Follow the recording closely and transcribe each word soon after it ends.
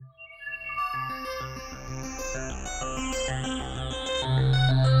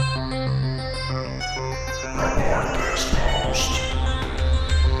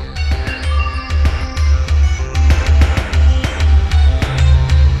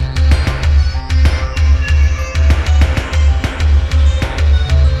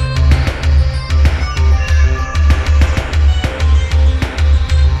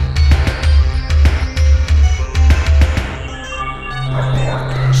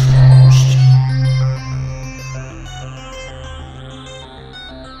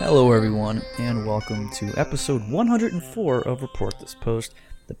Hello everyone, and welcome to episode 104 of Report This Post,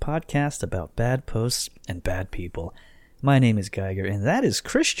 the podcast about bad posts and bad people. My name is Geiger, and that is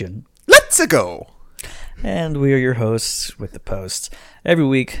Christian. Let's go! And we are your hosts with the posts. Every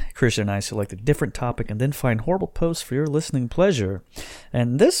week, Christian and I select a different topic and then find horrible posts for your listening pleasure.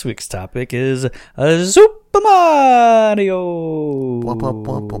 And this week's topic is Super Mario! Blah, blah,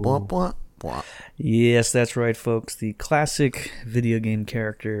 blah, blah, blah, blah, blah. Yes, that's right, folks. The classic video game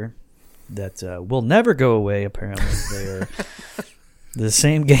character that will never go away, apparently. They are the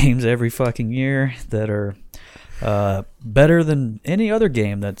same games every fucking year that are better than any other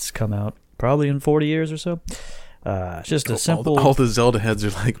game that's come out, probably in 40 years or so. It's just a simple... All the Zelda heads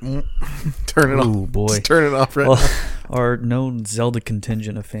are like, turn it off. Ooh, boy. Just turn it off right now. Our known Zelda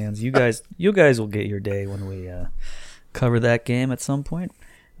contingent of fans. You guys will get your day when we cover that game at some point.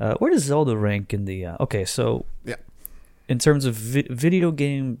 Where does Zelda rank in the... okay, so yeah, in terms of video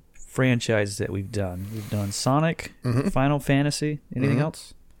game franchises that we've done Sonic, Final Fantasy, anything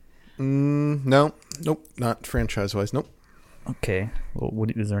else? No. Nope, not franchise-wise, nope. Okay. Well,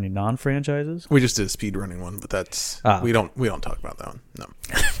 is there any non-franchises? We just did a speedrunning one, but that's... We don't talk about that one,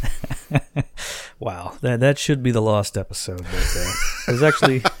 no. Wow, that should be the lost episode. But, there's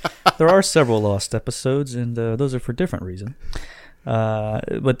actually... there are several lost episodes, and those are for different reasons.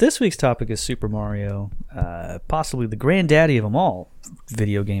 But this week's topic is Super Mario, possibly the granddaddy of them all,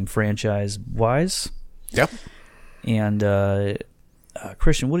 video game franchise-wise. Yep. And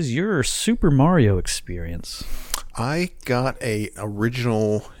Christian, what is your Super Mario experience? I got a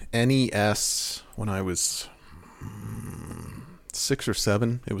original NES when I was 6 or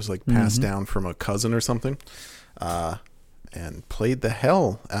 7. It was like passed down from a cousin or something, and played the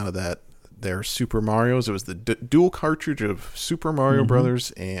hell out of that. Their Super Marios. It was the dual cartridge of Super Mario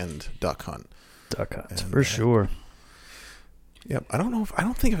Brothers and Duck Hunt. Duck Hunt, for sure. Yep. I don't know if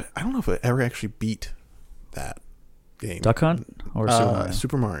I ever actually beat that game. Duck Hunt or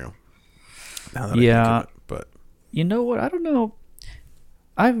Super Mario. Now that I yeah. think of it, but you know what? I don't know.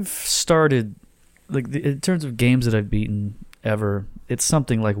 I've started in terms of games that I've beaten ever. It's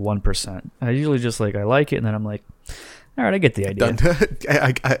something like 1%. I usually just I like it, and then I'm like, all right, I get the idea.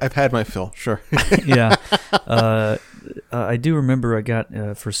 I've had my fill, sure. Yeah. I do remember I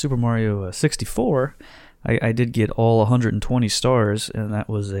got, for Super Mario 64, I did get all 120 stars, and that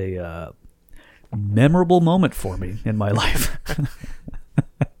was a memorable moment for me in my life.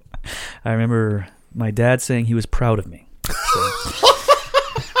 I remember my dad saying he was proud of me,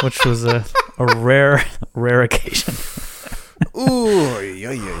 which was a rare occasion. Ooh,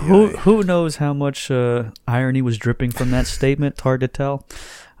 yeah. Who knows how much irony was dripping from that statement? Hard to tell.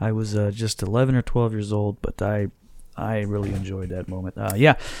 I was just 11 or 12 years old, but I really enjoyed that moment. That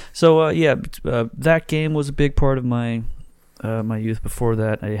game was a big part of my my youth. Before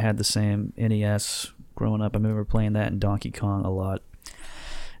that, I had the same NES growing up. I remember playing that and Donkey Kong a lot.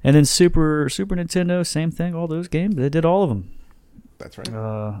 And then Super Nintendo, same thing. All those games, they did all of them. That's right.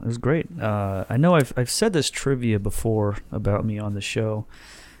 It was great. I know I've said this trivia before about me on the show,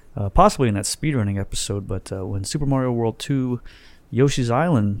 possibly in that speedrunning episode, but when Super Mario World 2 Yoshi's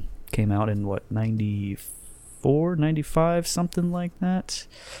Island came out in, 94, 95, something like that,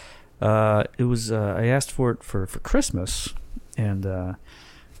 it was, I asked for it for Christmas, and a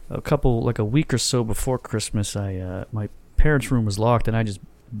week or so before Christmas, my parents' room was locked, and I just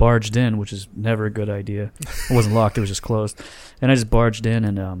barged in, which is never a good idea. It wasn't locked, it was just closed. And I just barged in,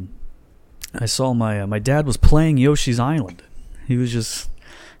 and I saw my dad was playing Yoshi's Island. He was just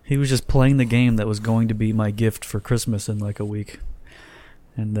playing the game that was going to be my gift for Christmas in a week.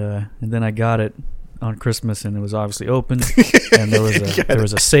 And then I got it on Christmas, and it was obviously open, and there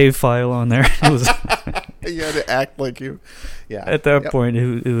was a save file on there. It was you had to act like you. Yeah. At that point,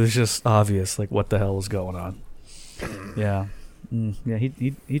 it was just obvious what the hell was going on. Yeah. Yeah,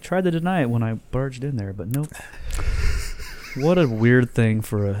 he tried to deny it when I barged in there, but nope. What a weird thing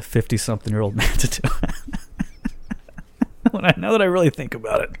for a 50-something-year-old man to do. Now that I really think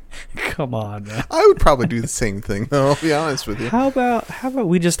about it, come on, man. I would probably do the same thing, though, I'll be honest with you. How about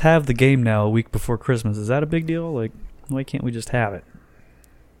we just have the game now a week before Christmas? Is that a big deal? Why can't we just have it?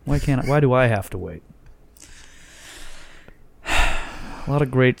 Why do I have to wait? A lot of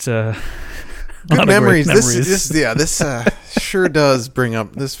great Good memories. This sure does bring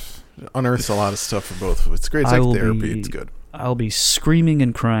up, this unearths a lot of stuff for both of us. It's great. It's like therapy. It's good. I'll be screaming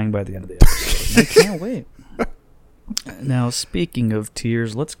and crying by the end of the episode. I can't wait. Now, speaking of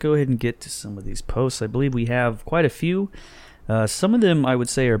tears, let's go ahead and get to some of these posts. I believe we have quite a few. Some of them I would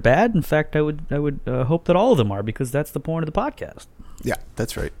say are bad. In fact, I would hope that all of them are, because that's the point of the podcast. Yeah,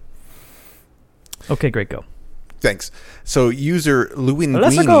 that's right. Okay, great, go. Thanks. So user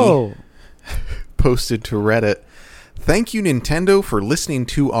Let's go. posted to Reddit, "Thank you, Nintendo, for listening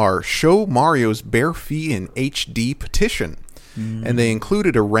to our Show Mario's Bare Feet in HD petition." And they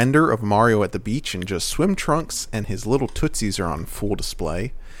included a render of Mario at the beach in just swim trunks, and his little tootsies are on full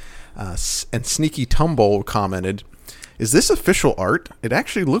display. And Sneaky Tumble commented, "Is this official art? It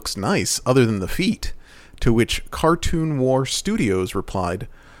actually looks nice, other than the feet." To which Cartoon War Studios replied,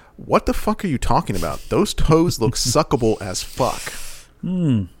 "What the fuck are you talking about? Those toes look suckable as fuck."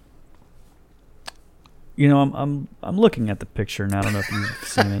 You know, I'm looking at the picture, and I don't know if you've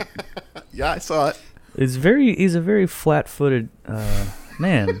seen it. Yeah, I saw it. He's a very flat-footed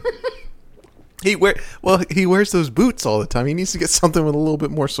man. He wears those boots all the time. He needs to get something with a little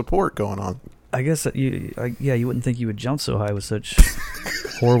bit more support going on. I guess that you wouldn't think you would jump so high with such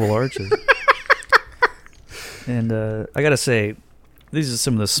horrible arches. And I gotta say, these are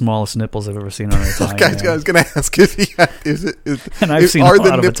some of the smallest nipples I've ever seen on an Italian man. I was gonna ask if he had, and I've seen a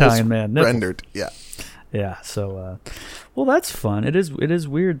lot of Italian man nipples rendered. Yeah. Yeah. So, well, that's fun. It is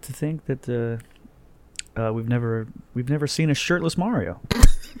weird to think that we've never seen a shirtless Mario.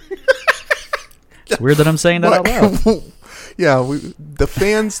 It's weird that I'm saying that out loud. Yeah, the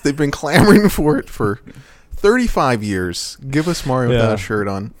fans, they've been clamoring for it for 35 years. Give us Mario without a shirt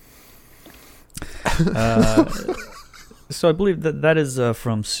on. So I believe that is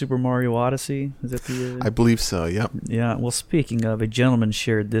from Super Mario Odyssey. Is that the? I believe so. Yep. Yeah. Well, speaking of, a gentleman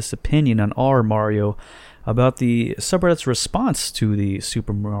shared this opinion on our Mario about the subreddit's response to the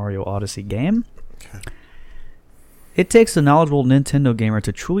Super Mario Odyssey game. Okay. "It takes a knowledgeable Nintendo gamer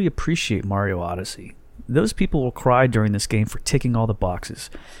to truly appreciate Mario Odyssey. Those people will cry during this game for ticking all the boxes.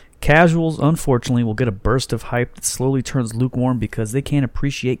 Casuals, unfortunately, will get a burst of hype that slowly turns lukewarm because they can't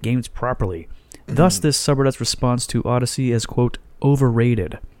appreciate games properly. Thus, this subreddit's response to Odyssey is, quote,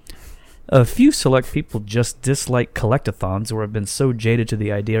 overrated. A few select people just dislike collectathons or have been so jaded to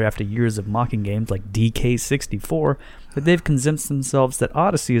the idea after years of mocking games like DK64 that they've convinced themselves that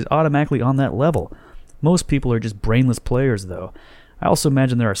Odyssey is automatically on that level. Most people are just brainless players, though. I also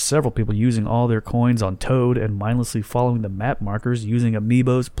imagine there are several people using all their coins on Toad and mindlessly following the map markers, using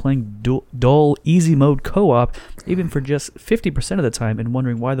amiibos, playing dull, easy mode co-op, even for just 50% of the time, and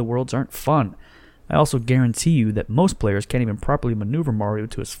wondering why the worlds aren't fun. I also guarantee you that most players can't even properly maneuver Mario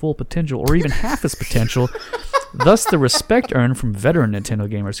to his full potential, or even half his potential. Thus, the respect earned from veteran Nintendo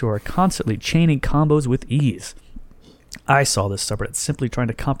gamers who are constantly chaining combos with ease. I saw this subreddit simply trying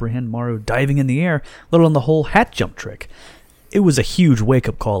to comprehend Mario diving in the air, let alone the whole hat jump trick. It was a huge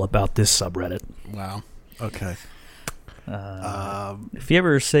wake-up call about this subreddit." Wow. Okay. If you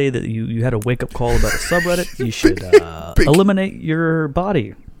ever say that you had a wake-up call about a subreddit, you should eliminate your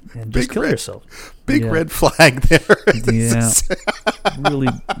body and just kill yourself. Big red flag there. Yeah. Really,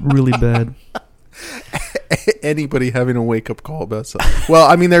 really bad. Anybody having a wake-up call about something. Well,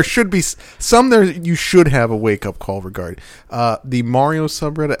 I mean, there should be some there you should have a wake-up call regarding. The Mario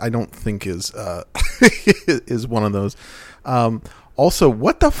subreddit, I don't think is is one of those. Also,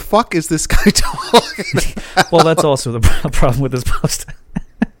 what the fuck is this guy talking about? Well, that's also the problem with this post.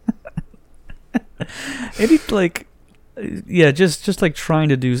 Any just like trying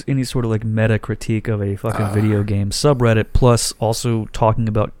to do any sort of like meta critique of a fucking video game subreddit, plus also talking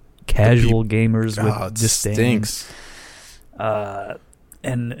about casual gamers with disdain. Stinks.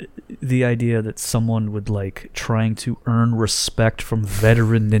 And the idea that someone would like trying to earn respect from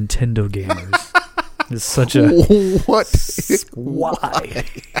veteran Nintendo gamers is such a why?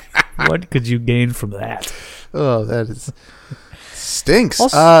 What could you gain from that? Oh, that is stinks.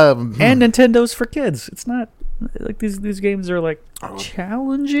 Also, and Nintendo's for kids. It's not like these games are like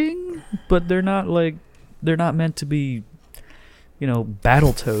challenging, but they're not meant to be,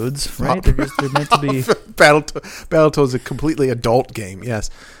 Battletoads, right? They're meant to be. Battletoads is a completely adult game. Yes.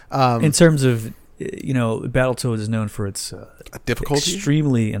 In terms of, Battletoads is known for its difficulty,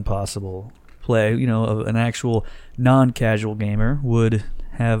 extremely impossible play. An actual non-casual gamer would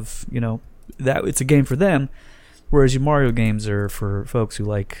have, that it's a game for them, whereas your Mario games are for folks who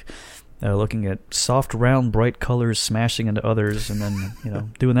like looking at soft, round, bright colors smashing into others, and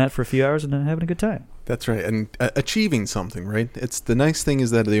then doing that for a few hours and then having a good time. That's right, and achieving something, right? It's the nice thing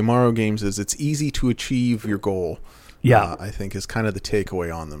is that the Mario games is it's easy to achieve your goal. Yeah. I think is kind of the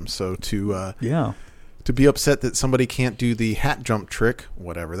takeaway on them. So to be upset that somebody can't do the hat jump trick,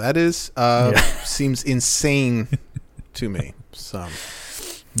 whatever that is, seems insane to me. So,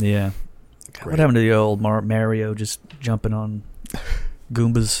 yeah. What happened to the old Mario just jumping on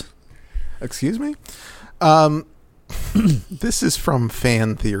Goombas? Excuse me? This is from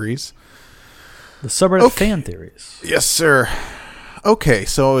Fan Theories. The subreddit Fan Theories. Yes, sir. Okay,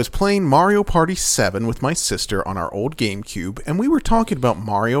 so I was playing Mario Party 7 with my sister on our old GameCube, and we were talking about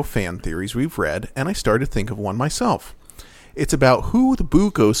Mario fan theories we've read, and I started to think of one myself. It's about who the Boo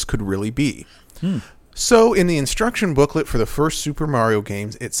Ghost could really be. So, in the instruction booklet for the first Super Mario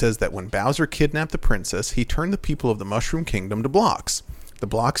games, it says that when Bowser kidnapped the princess, he turned the people of the Mushroom Kingdom to blocks. The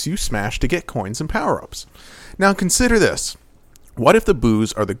blocks you smash to get coins and power-ups. Now, consider this. What if the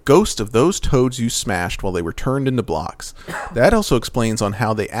Boos are the ghost of those toads you smashed while they were turned into blocks? That also explains on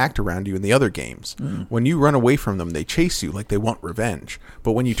how they act around you in the other games. When you run away from them, they chase you like they want revenge.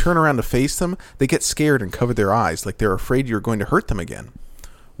 But when you turn around to face them, they get scared and cover their eyes like they're afraid you're going to hurt them again.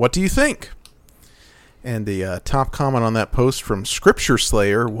 What do you think? And the top comment on that post from Scripture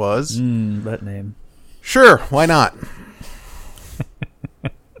Slayer was... that name. Sure, why not?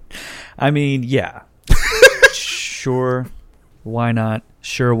 I mean, yeah. Sure. Why not?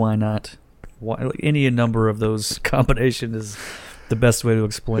 Sure, why not? Any number of those combination is the best way to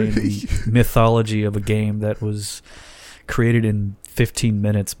explain the mythology of a game that was created in 15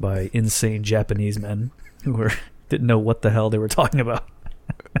 minutes by insane Japanese men who didn't know what the hell they were talking about.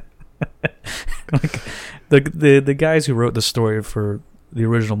 Like the guys who wrote the story for the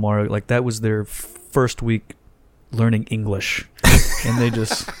original Mario, like that was their first week learning English, and they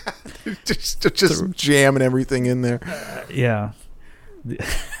just jamming everything in there. Yeah.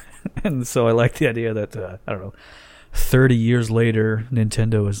 And so I like the idea that I don't know, 30 years later,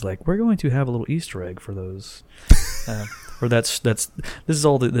 Nintendo is like, we're going to have a little Easter egg for those, or this is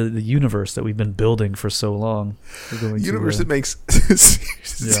all the universe that we've been building for so long. Universe that makes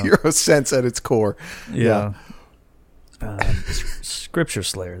zero sense at its core. Yeah. Scripture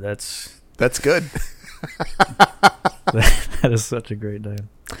Slayer. That's good. That is such a great name.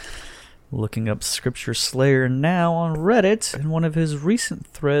 Looking up Scripture Slayer now on Reddit, and one of his recent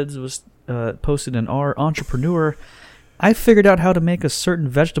threads was posted in R Entrepreneur. I figured out how to make a certain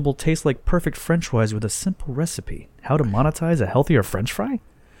vegetable taste like perfect French fries with a simple recipe. How to monetize a healthier French fry?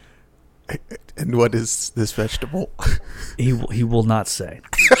 And what is this vegetable? He will not say.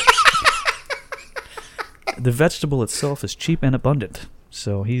 The vegetable itself is cheap and abundant,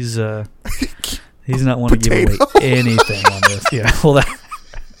 so he's not wanting to give away anything on this. Yeah, well,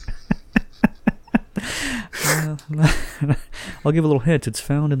 I'll give a little hint. It's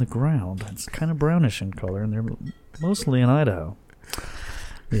found in the ground. It's kind of brownish in color, and they're mostly in Idaho.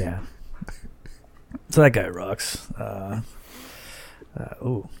 Yeah. So that guy rocks.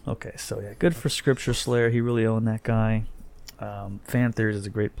 Okay. So, yeah, good for Scripture Slayer. He really owned that guy. Fan Theories is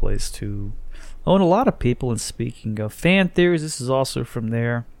a great place to own a lot of people. And speaking of Fan Theories, this is also from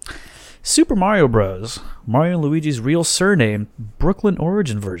there. Super Mario Bros. Mario and Luigi's real surname, Brooklyn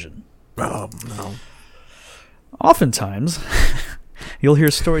origin version. Oh, no. Oftentimes, you'll hear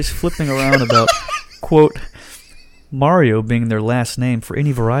stories flipping around about, quote, Mario being their last name for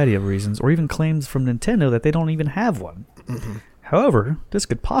any variety of reasons, or even claims from Nintendo that they don't even have one. Mm-hmm. However, this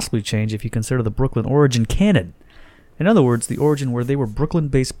could possibly change if you consider the Brooklyn origin canon. In other words, the origin where they were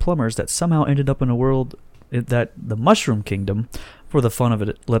Brooklyn-based plumbers that somehow ended up in a world that the Mushroom Kingdom, for the fun of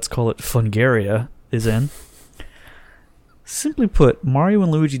it, let's call it Fungaria, is in. Simply put, Mario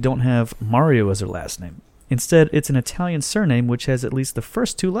and Luigi don't have Mario as their last name. Instead, it's an Italian surname which has at least the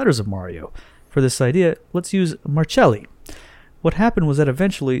first two letters of Mario. For this idea, let's use Marcelli. What happened was that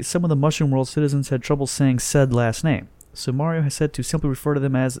eventually, some of the Mushroom World citizens had trouble saying said last name. So Mario has said to simply refer to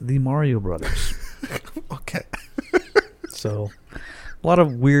them as the Mario Brothers. Okay. So, a lot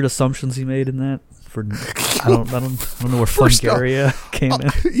of weird assumptions he made in that. I don't know where Fungaria came in.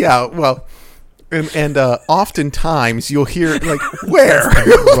 Yeah, well, and oftentimes you'll hear like where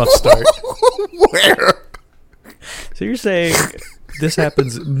rough start. Where? So you're saying this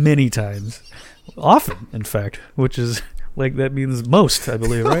happens many times, often, in fact, which is like that means most, I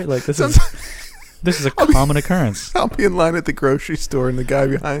believe, right? Like this is a common occurrence. I'll be in line at the grocery store, and the guy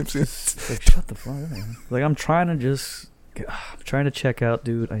behind me, like, shut the fuck up. Like I'm trying to check out,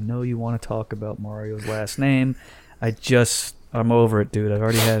 dude. I know you want to talk about Mario's last name. I'm over it, dude. I've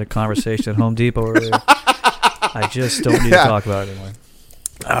already had a conversation at Home Depot earlier. I just don't need to talk about it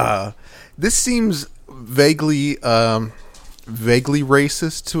anymore. This seems vaguely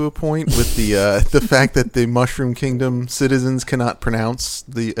racist to a point with the fact that the Mushroom Kingdom citizens cannot pronounce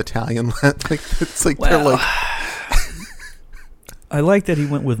the Italian. Like it's like they're like I like that he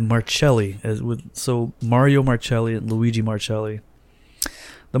went with Marcelli so Mario Marcelli and Luigi Marcelli.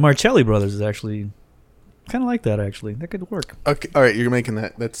 The Marcelli brothers is actually kind of like that. Actually, that could work. Okay, all right, you're making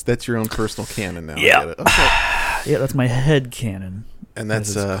that. That's your own personal canon now. Yeah. I get it. Okay. Yeah, that's my head canon. And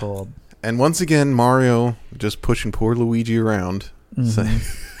that's as it's called. And once again, Mario just pushing poor Luigi around. Mm-hmm.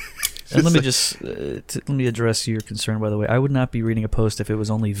 And let me address your concern. By the way, I would not be reading a post if it was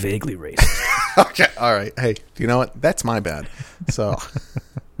only vaguely racist. Okay, all right. Hey, you know what? That's my bad. So,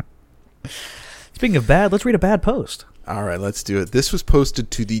 speaking of bad, let's read a bad post. All right, let's do it. This was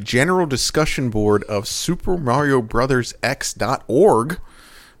posted to the general discussion board of SuperMarioBrothersX.org,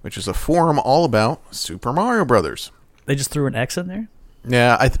 which is a forum all about Super Mario Brothers. They just threw an X in there?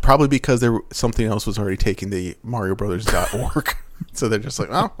 Yeah, probably because something else was already taking the MarioBrothers.org. So they're just like,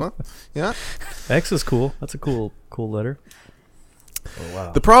 oh, well, yeah. X is cool. That's a cool letter. Oh,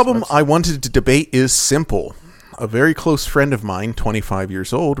 wow. The problem I wanted to debate is simple. A very close friend of mine, 25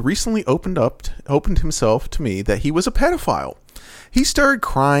 years old, recently opened himself to me that he was a pedophile. He started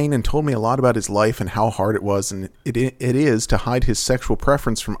crying and told me a lot about his life and how hard it was and it is to hide his sexual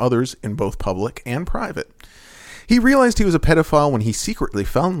preference from others in both public and private. He realized he was a pedophile when he secretly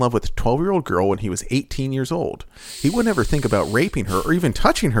fell in love with a 12-year-old girl when he was 18 years old. He would never think about raping her or even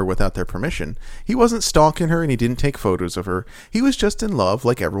touching her without their permission. He wasn't stalking her and he didn't take photos of her. He was just in love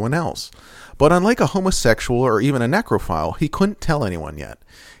like everyone else. But unlike a homosexual or even a necrophile, he couldn't tell anyone yet.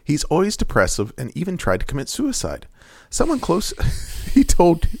 He's always depressive and even tried to commit suicide. Someone close he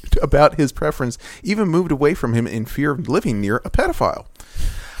told about his preference even moved away from him in fear of living near a pedophile.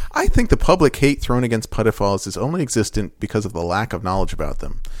 I think the public hate thrown against pedophiles is only existent because of the lack of knowledge about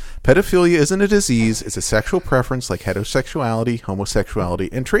them. Pedophilia isn't a disease, it's a sexual preference like heterosexuality, homosexuality,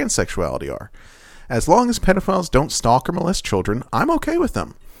 and transsexuality are. As long as pedophiles don't stalk or molest children, I'm okay with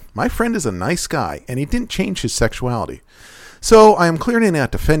them. My friend is a nice guy, and he didn't change his sexuality. So I am clearly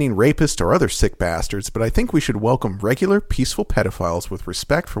not defending rapists or other sick bastards, but I think we should welcome regular, peaceful pedophiles with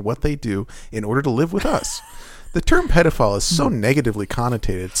respect for what they do in order to live with us. The term pedophile is so negatively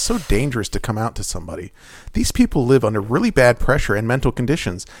connotated, it's so dangerous to come out to somebody. These people live under really bad pressure and mental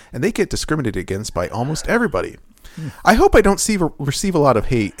conditions, and they get discriminated against by almost everybody. I hope I don't receive a lot of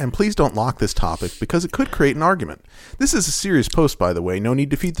hate, and please don't lock this topic, because it could create an argument. This is a serious post, by the way. No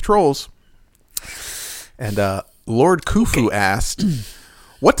need to feed the trolls. And Lord Khufu asked,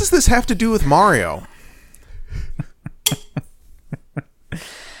 what does this have to do with Mario?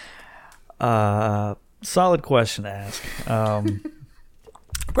 Solid question to ask.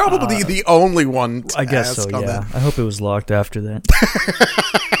 Probably the only one to I guess ask so, on yeah. that. I hope it was locked after that.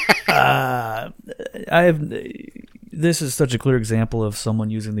 This is such a clear example of someone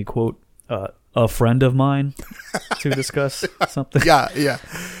using the quote, a friend of mine to discuss something. Yeah.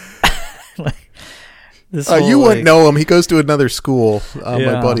 Like, this You whole, wouldn't know him. He goes to another school. My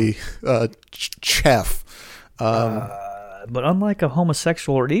Yeah. buddy, Chef. But unlike a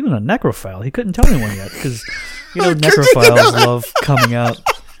homosexual or even a necrophile, he couldn't tell anyone yet because necrophiles love coming out,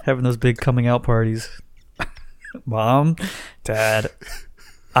 having those big coming out parties. Mom, Dad,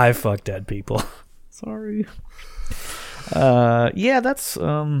 I fuck dead people. Sorry. Yeah, that's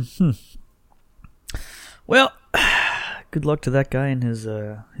Well, good luck to that guy and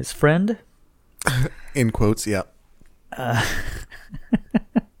his friend. In quotes, yeah.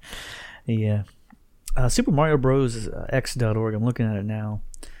 Yeah. Super Mario Bros. X.org. I'm looking at it now.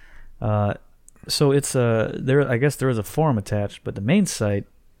 So it's there. I guess there is a forum attached, but the main site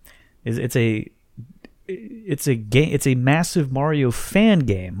is it's a game. It's a massive Mario fan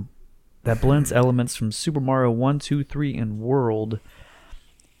game that blends elements from Super Mario 1, 2, 3, and World.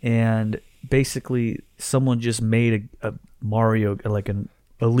 And basically, someone just made a Mario, like an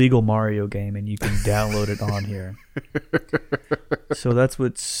illegal Mario game, and you can download it on here. So that's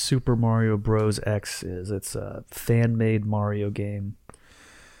what Super Mario Bros. X is. It's a fan-made Mario game,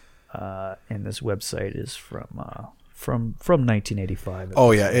 and this website is from 1985. Oh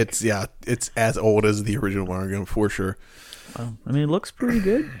yeah, it's as old as the original Mario game for sure. I mean, it looks pretty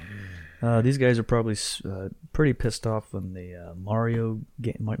good. These guys are probably pretty pissed off when the Mario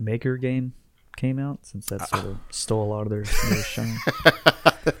Maker game came out, since that sort of stole a lot of their shine.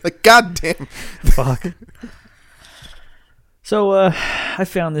 God damn. Fuck. So I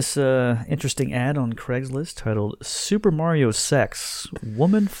found this interesting ad on Craigslist titled Super Mario Sex,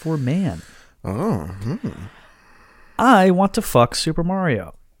 Woman for Man. Oh. I want to fuck Super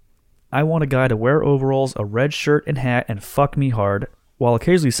Mario. I want a guy to wear overalls, a red shirt and hat, and fuck me hard, while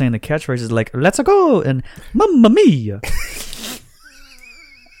occasionally saying the catchphrases like, let's go, and mamma mia.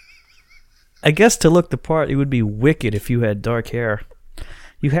 I guess to look the part, it would be wicked if you had dark hair.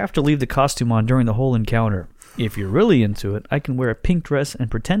 You have to leave the costume on during the whole encounter. If you're really into it, I can wear a pink dress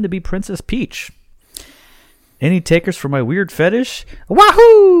and pretend to be Princess Peach. Any takers for my weird fetish?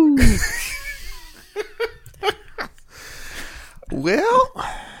 Wahoo! Well,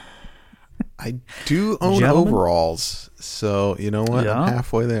 I do own Gentlemen? overalls, so you know what? Yeah. I'm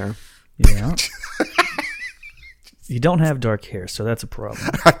halfway there. Yeah. You don't have dark hair, so that's a problem.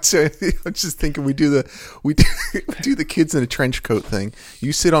 So I'm just thinking we do the kids in a trench coat thing.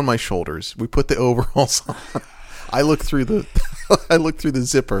 You sit on my shoulders. We put the overalls on. I look through the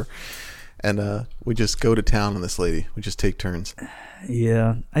zipper, and we just go to town on this lady. We just take turns.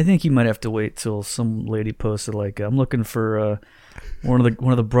 Yeah, I think you might have to wait till some lady posted like, "I'm looking for one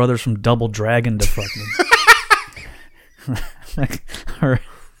of the brothers from Double Dragon to fuck me," like, or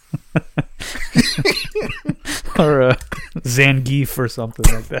Zangief or something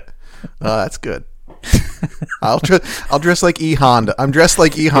like that. That's good. I'll dress like E Honda. I'm dressed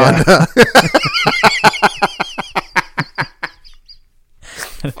like E Honda.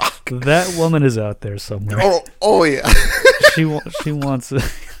 That woman is out there somewhere. Oh yeah. She wants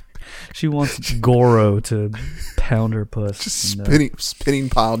Goro to pound her puss. Just spinning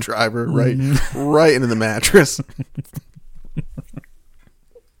pile driver right into the mattress.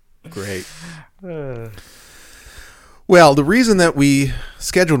 Great. Well, the reason that we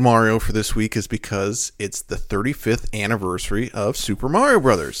scheduled Mario for this week is because it's the 35th anniversary of Super Mario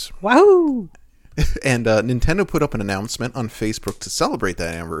Brothers. Wahoo! And Nintendo put up an announcement on Facebook to celebrate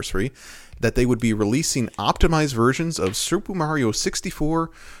that anniversary that they would be releasing optimized versions of Super Mario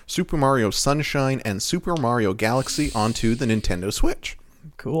 64, Super Mario Sunshine, and Super Mario Galaxy onto the Nintendo Switch.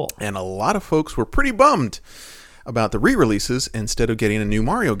 Cool. And a lot of folks were pretty bummed about the re-releases instead of getting a new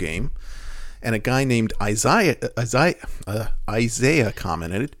Mario game. And a guy named Isaiah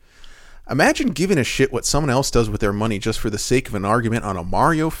commented, "Imagine giving a shit what someone else does with their money just for the sake of an argument on a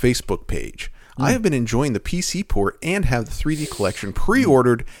Mario Facebook page. I have been enjoying the PC port and have the 3D collection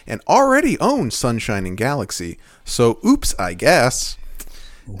pre-ordered and already own Sunshine and Galaxy. So, oops, I guess."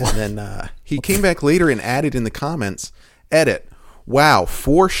 What? And then he came back later and added in the comments, "Edit. Wow,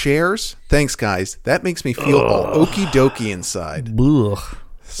 4 shares? Thanks, guys. That makes me feel all okie dokie inside." Ugh.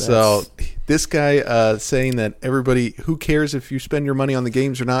 So this guy saying that everybody, who cares if you spend your money on the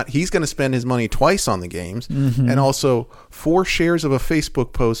games or not, he's going to spend his money twice on the games. Mm-hmm. And also 4 shares of a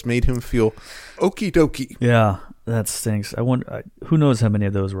Facebook post made him feel okie dokie. Yeah, that stinks. I wonder, who knows how many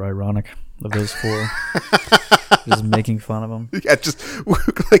of those were ironic, of those 4. Just making fun of them. Yeah, just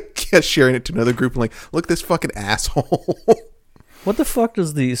sharing it to another group and like, look, this fucking asshole. What the fuck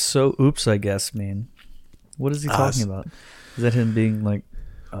does the "so oops, I guess" mean? What is he talking about? Is that him being like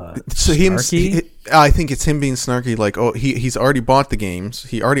snarky? I think it's him being snarky. Like, oh, he's already bought the games.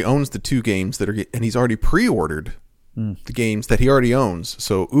 He already owns the 2 games and he's already pre-ordered the games that he already owns.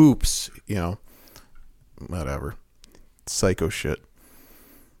 So, oops, whatever, psycho shit.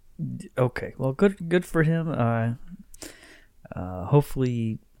 Okay, well, good for him.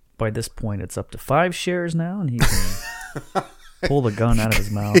 Hopefully, by this point, it's up to 5 shares now, and he can pull the gun out of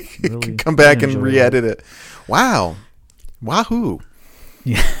his mouth. Really come back and re-edit it. Wow, wahoo!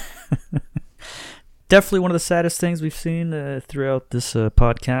 Yeah. Definitely one of the saddest things we've seen throughout this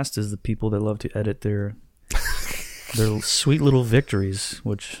podcast is the people that love to edit their sweet little victories,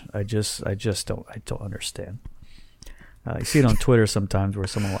 which I just don't understand. You see it on Twitter sometimes where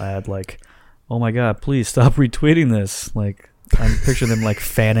someone will add like, "Oh my god, please stop retweeting this." Like, I'm picturing them like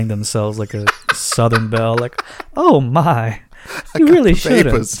fanning themselves like a Southern Belle, like, "Oh my, you really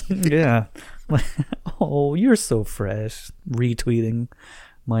shouldn't." Yeah. Like, "Oh, you're so fresh." Retweeting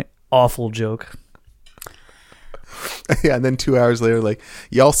my awful joke. Yeah, and then 2 hours later, like,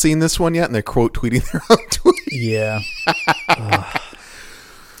 "Y'all seen this one yet?" And they're quote tweeting their own tweet. Yeah.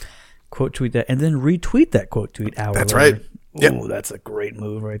 Quote tweet that and then retweet that quote tweet hour That's later. right. Yep. Oh, that's a great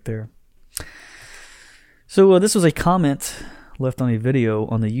move right there. So this was a comment left on a video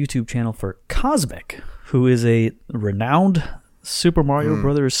on the YouTube channel for Cosmic, who is a renowned Super Mario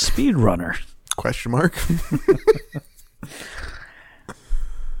Brothers speedrunner. Question mark.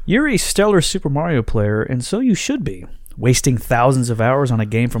 "You're a stellar Super Mario player, and so you should be. Wasting thousands of hours on a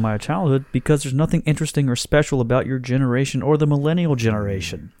game from my childhood because there's nothing interesting or special about your generation or the millennial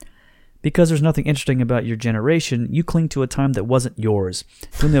generation. Because there's nothing interesting about your generation, you cling to a time that wasn't yours.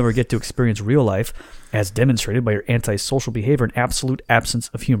 You'll never get to experience real life, as demonstrated by your antisocial behavior and absolute absence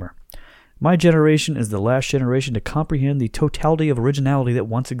of humor. My generation is the last generation to comprehend the totality of originality that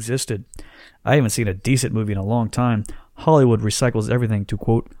once existed. I haven't seen a decent movie in a long time. Hollywood recycles everything to,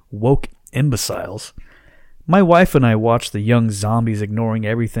 quote, woke imbeciles. My wife and I watch the young zombies ignoring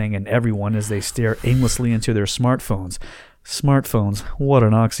everything and everyone as they stare aimlessly into their smartphones. Smartphones, what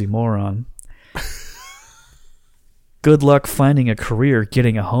an oxymoron." Good luck finding a career,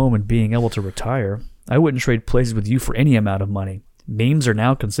 getting a home, and being able to retire. I wouldn't trade places with you for any amount of money. Memes are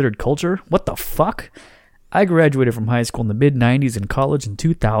now considered culture? What the fuck? I graduated from high school in the mid-90s and college in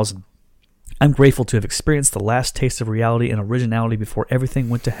 2000. I'm grateful to have experienced the last taste of reality and originality before everything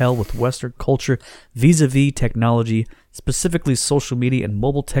went to hell with Western culture vis-a-vis technology, specifically social media and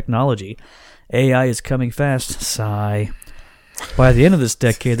mobile technology. AI is coming fast. Sigh. By the end of this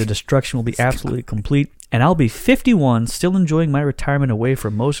decade, the destruction will be absolutely complete, and I'll be 51, still enjoying my retirement away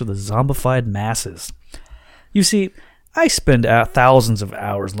from most of the zombified masses. You see, I spend thousands of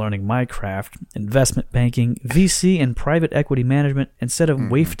hours learning my craft, investment banking, VC, and private equity management instead of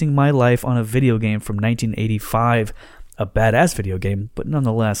wasting my life on a video game from 1985. A badass video game, but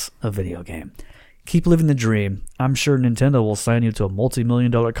nonetheless a video game. Keep living the dream. I'm sure Nintendo will sign you to a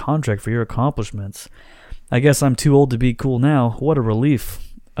multi-million-dollar contract for your accomplishments. I guess I'm too old to be cool now. What a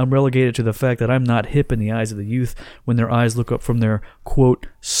relief. I'm relegated to the fact that I'm not hip in the eyes of the youth when their eyes look up from their, quote,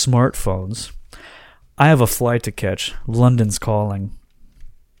 smartphones. I have a flight to catch. London's calling.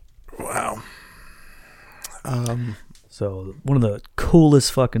 Wow. So, one of the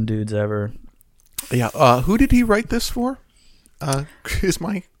coolest fucking dudes ever. Yeah. Who did he write this for? Is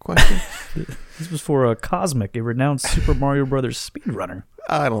my question. This was for Cosmic, a renowned Super Mario Brothers speedrunner.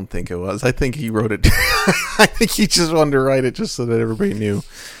 I don't think it was. I think he wrote it. I think he just wanted to write it just so that everybody knew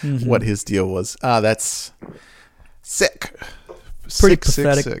what his deal was. That's sick. Pretty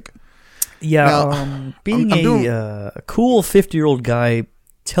pathetic. Sick. Yeah, Now, being a cool 50-year-old guy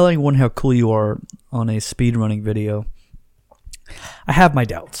telling everyone how cool you are on a speedrunning video, I have my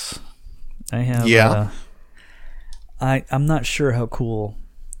doubts. I have. Yeah. I'm not sure how cool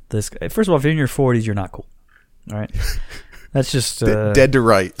this guy. First of all, if you're in your 40s, you're not cool. All right. That's just dead to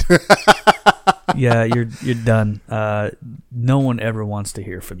right. Yeah, you're done. No one ever wants to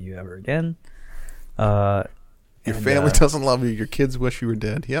hear from you ever again. Your family doesn't love you. Your kids wish you were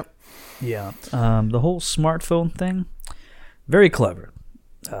dead. Yep. Yeah. The whole smartphone thing, very clever.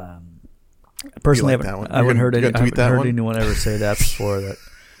 Personally, like I haven't heard anyone ever say that before. That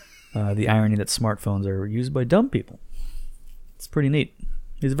the irony that smartphones are used by dumb people. It's pretty neat.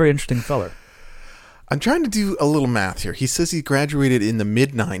 He's a very interesting feller. I'm trying to do a little math here. He says he graduated in the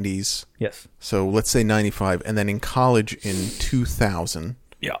mid-90s. Yes. So let's say 95, and then in college in 2000.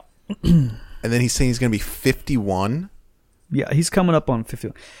 Yeah. And then he's saying he's going to be 51. Yeah, he's coming up on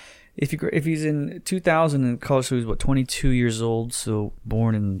 51. If he's in 2000 in college, so he's 22 years old. So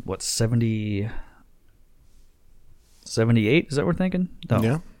born in 78? Is that what we're thinking? No.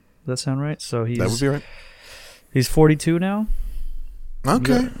 Yeah. Does that sound right? So That would be right. He's 42 now.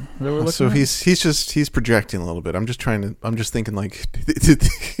 Okay. So at? he's projecting a little bit. I'm just thinking like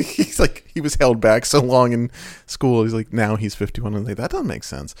he's like he was held back so long in school. He's like now he's 51 and like that doesn't make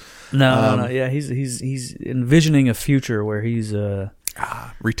sense. No. Yeah, he's envisioning a future where he's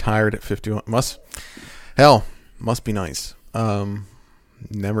retired at 51. Must be nice.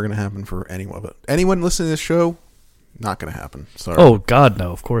 Never gonna happen for anyone. But anyone listening to this show, not gonna happen. Sorry. Oh God,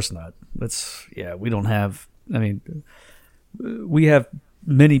 no, of course not. We don't have. I mean, we have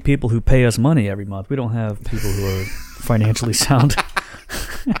many people who pay us money every month. We don't have people who are financially sound.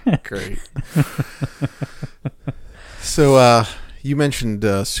 Great. So you mentioned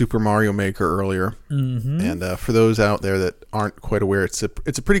Super Mario Maker earlier, and for those out there that aren't quite aware, it's a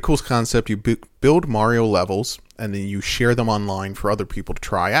pretty cool concept. You build Mario levels, and then you share them online for other people to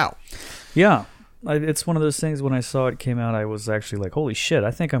try out. Yeah, it's one of those things. When I saw it came out, I was actually like, "Holy shit!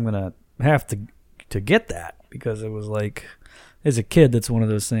 I think I'm gonna have to get that," because it was like, as a kid, that's one of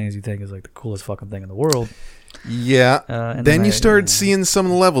those things you think is like the coolest fucking thing in the world. Yeah. And then you started seeing some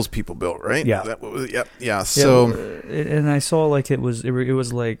of the levels people built, right? Yeah. Yeah. So, and I saw like it was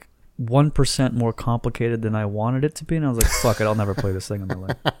like 1% more complicated than I wanted it to be, and I was like, "Fuck it, I'll never play this thing in my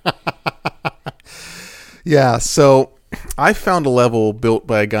life." Yeah. So I found a level built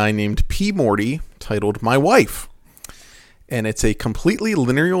by a guy named P. Morty titled "My Wife." And it's a completely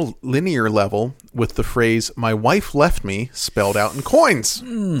linear level with the phrase "My wife left me" spelled out in coins.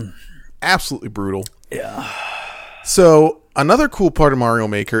 Absolutely brutal. Yeah. So another cool part of Mario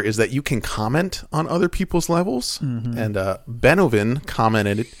Maker is that you can comment on other people's levels. And Benovin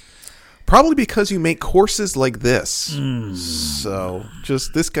commented, "Probably because you make courses like this." So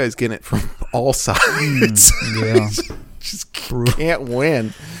just this guy's getting it from all sides. Yeah. Just can't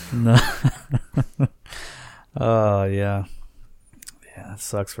win. No. Oh, yeah. Yeah, that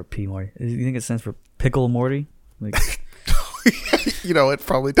sucks for P. Morty. You think it stands for Pickle Morty? Like, you know, it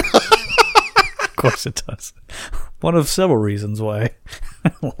probably does. Of course it does. One of several reasons why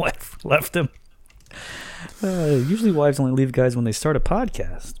wife left him. Usually wives only leave guys when they start a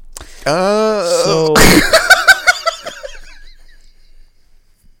podcast. So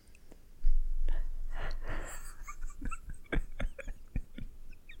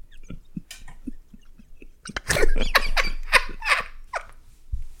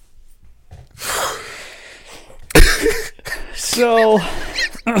So,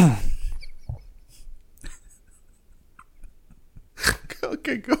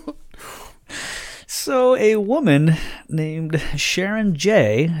 Okay, go on. so a woman named Sharon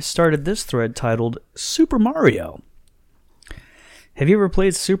J started this thread titled Super Mario. Have you ever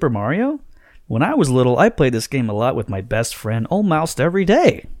played Super Mario? When I was little, I played this game a lot with my best friend almost every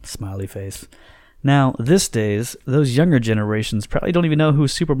day. Smiley face. Now, these days, those younger generations probably don't even know who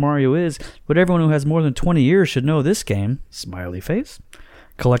Super Mario is, but everyone who has more than 20 years should know this game. Smiley face.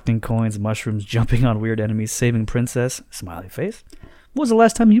 Collecting coins, mushrooms, jumping on weird enemies, saving princess. Smiley face. When was the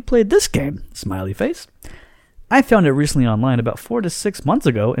last time you played this game? Smiley face. I found it recently online about 4 to 6 months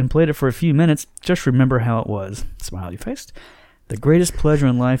ago and played it for a few minutes. Just remember how it was. Smiley face. The greatest pleasure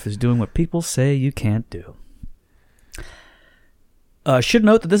in life is doing what people say you can't do. Should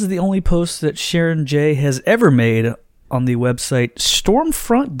note that this is the only post that Sharon J has ever made on the website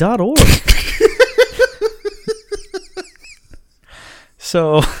stormfront.org.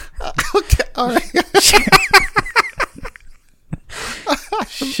 So, Okay, all right.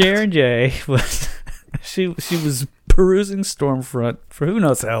 Sharon J was she was perusing Stormfront for who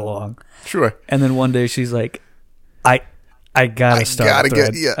knows how long, Sure. and then one day she's like, I gotta start. gotta a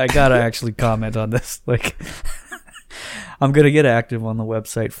thread. get- yeah. I gotta actually comment on this. Like, I'm gonna get active on the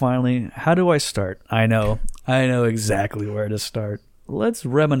website finally. How do I start? I know exactly where to start. Let's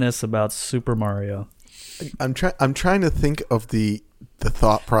reminisce about Super Mario. I'm trying to think of the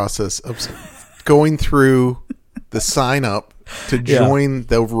thought process of going through the sign up to join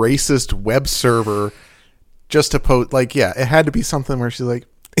the racist web server just to post. Like, yeah, it had to be something where she's like,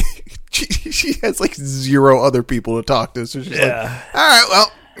 she has like 0 other people to talk to, so she's like, all right, well,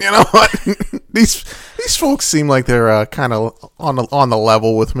 you know what, these folks seem like they're kind of on the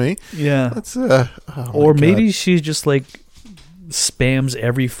level with me. Yeah, That's or maybe she just like spams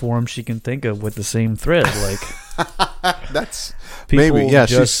every forum she can think of with the same thread. Like, that's people maybe, yeah.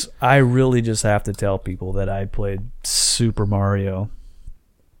 She's I really just have to tell people that I played Super Mario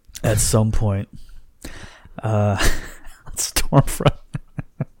at some point. Stormfront.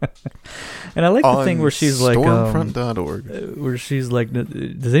 And I like the thing where she's like, stormfront.org. where she's like,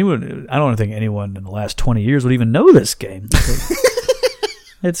 does anyone? I don't think anyone in the last 20 years would even know this game.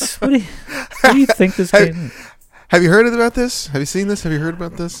 It's what do you think this game is? Have you heard about this? Have you seen this? Have you heard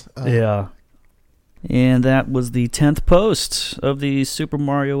about this? Yeah. And that was the 10th post of the Super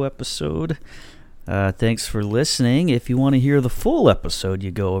Mario episode. Thanks for listening. If you want to hear the full episode,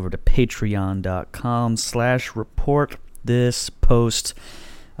 you go over to patreon.com/report this post.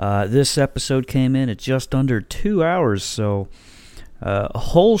 This episode came in at just under 2 hours, so a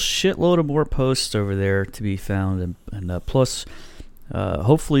whole shitload of more posts over there to be found, and plus,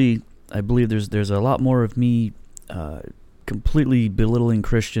 hopefully, I believe there's a lot more of me completely belittling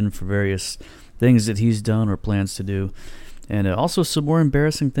Christian for various things that he's done or plans to do, and also some more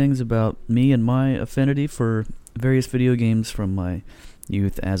embarrassing things about me and my affinity for various video games from my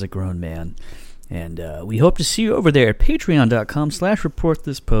youth as a grown man. And we hope to see you over there at patreon.com/report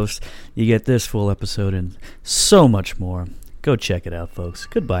this post. You get this full episode and so much more. Go check it out, folks.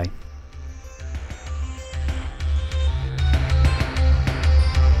 Goodbye.